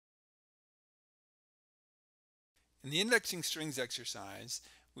In the indexing strings exercise,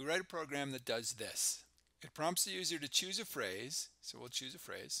 we write a program that does this. It prompts the user to choose a phrase, so we'll choose a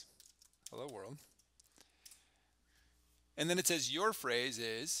phrase, hello world, and then it says your phrase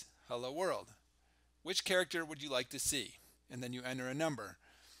is hello world. Which character would you like to see? And then you enter a number.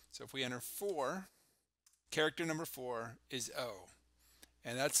 So if we enter 4, character number 4 is O,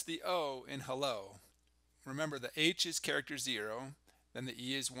 and that's the O in hello. Remember, the H is character 0, then the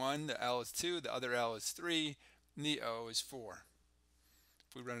E is 1, the L is 2, the other L is 3, and the O is 4.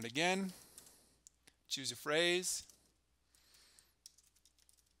 If we run it again, choose a phrase.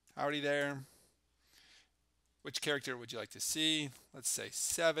 Howdy there. Which character would you like to see? Let's say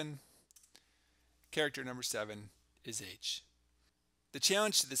 7. Character number 7 is H. The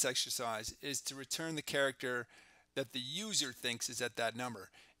challenge to this exercise is to return the character that the user thinks is at that number.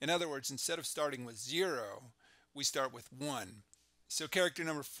 In other words, instead of starting with 0, we start with 1. So character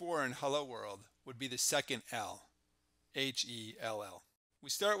number 4 in hello world would be the second L, H-E-L-L. We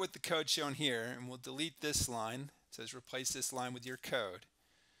start with the code shown here, and we'll delete this line. It says replace this line with your code.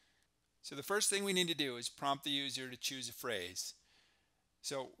 So the first thing we need to do is prompt the user to choose a phrase.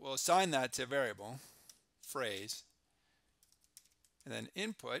 So we'll assign that to a variable, phrase, and then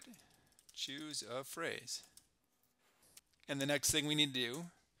input, choose a phrase. And the next thing we need to do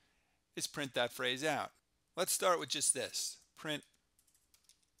is print that phrase out. Let's start with just this, print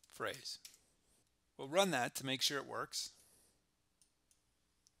phrase. We'll run that to make sure it works.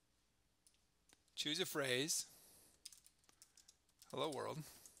 Choose a phrase, hello world,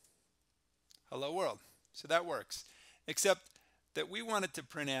 hello world. So that works, except that we want it to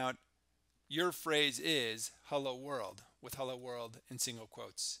print out your phrase is hello world with hello world in single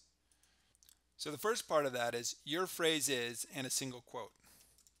quotes. So the first part of that is your phrase is and a single quote.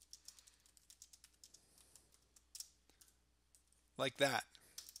 Like that.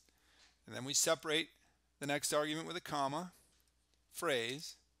 And then we separate the next argument with a comma,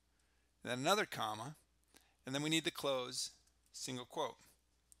 phrase, and then another comma, and then we need to close single quote.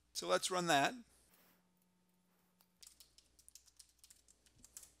 So let's run that.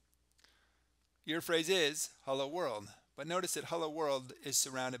 Your phrase is hello world, but notice that hello world is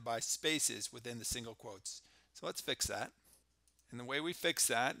surrounded by spaces within the single quotes. So let's fix that. And the way we fix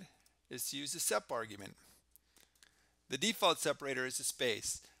that is to use the sep argument. The default separator is a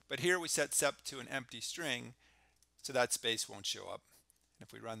space, but here we set sep to an empty string, so that space won't show up. And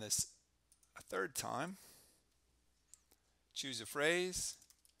if we run this a third time, choose a phrase,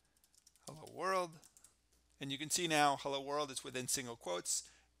 hello world, and you can see now hello world is within single quotes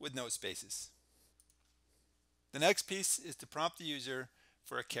with no spaces. The next piece is to prompt the user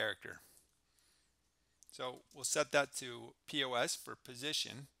for a character. So we'll set that to POS for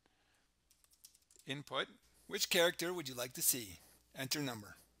position. Input, which character would you like to see? Enter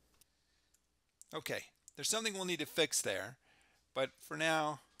number. Okay, there's something we'll need to fix there, but for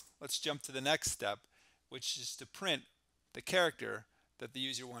now, let's jump to the next step, which is to print the character that the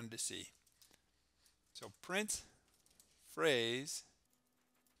user wanted to see. So print phrase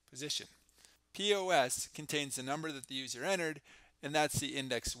position. POS contains the number that the user entered, and that's the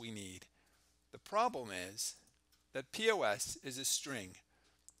index we need. The problem is that POS is a string.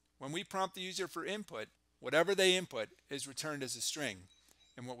 When we prompt the user for input, whatever they input is returned as a string.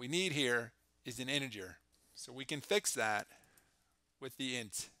 And what we need here is an integer. So we can fix that with the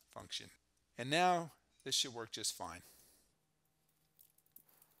int function. And now this should work just fine.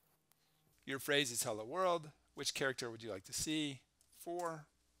 Your phrase is hello world. Which character would you like to see? 4.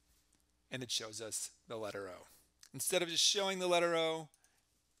 And it shows us the letter O. Instead of just showing the letter O,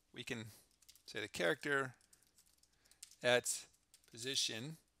 we can say the character at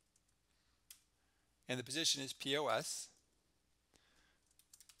position, and the position is POS,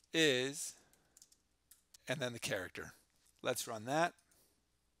 is, and then the character. Let's run that.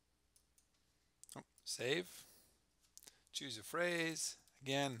 Oh, save. Choose a phrase.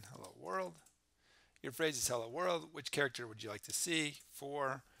 Again, hello world. Your phrase is hello world. Which character would you like to see?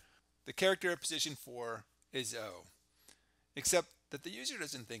 4. The character at position 4 is O, except that the user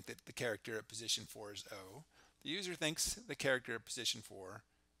doesn't think that the character at position 4 is O. The user thinks the character at position 4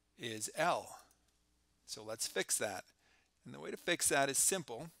 is L. So let's fix that. And the way to fix that is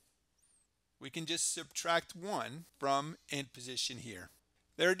simple. We can just subtract 1 from int position here.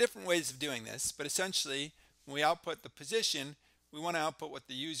 There are different ways of doing this, but essentially when we output the position, we want to output what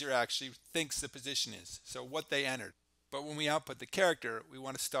the user actually thinks the position is, so what they entered. But when we output the character, we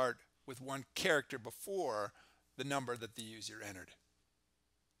want to start with 1 character before the number that the user entered.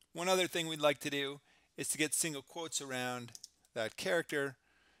 One other thing we'd like to do is to get single quotes around that character.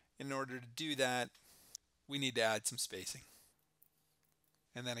 In order to do that, we need to add some spacing.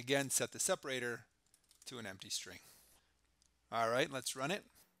 And then again, set the separator to an empty string. All right, let's run it.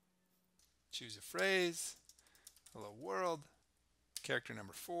 Choose a phrase, hello world, character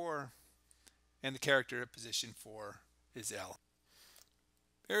number 4, and the character at position 4 is L.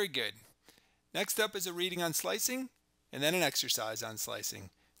 Very good. Next up is a reading on slicing, and then an exercise on slicing,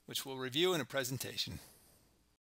 which we'll review in a presentation.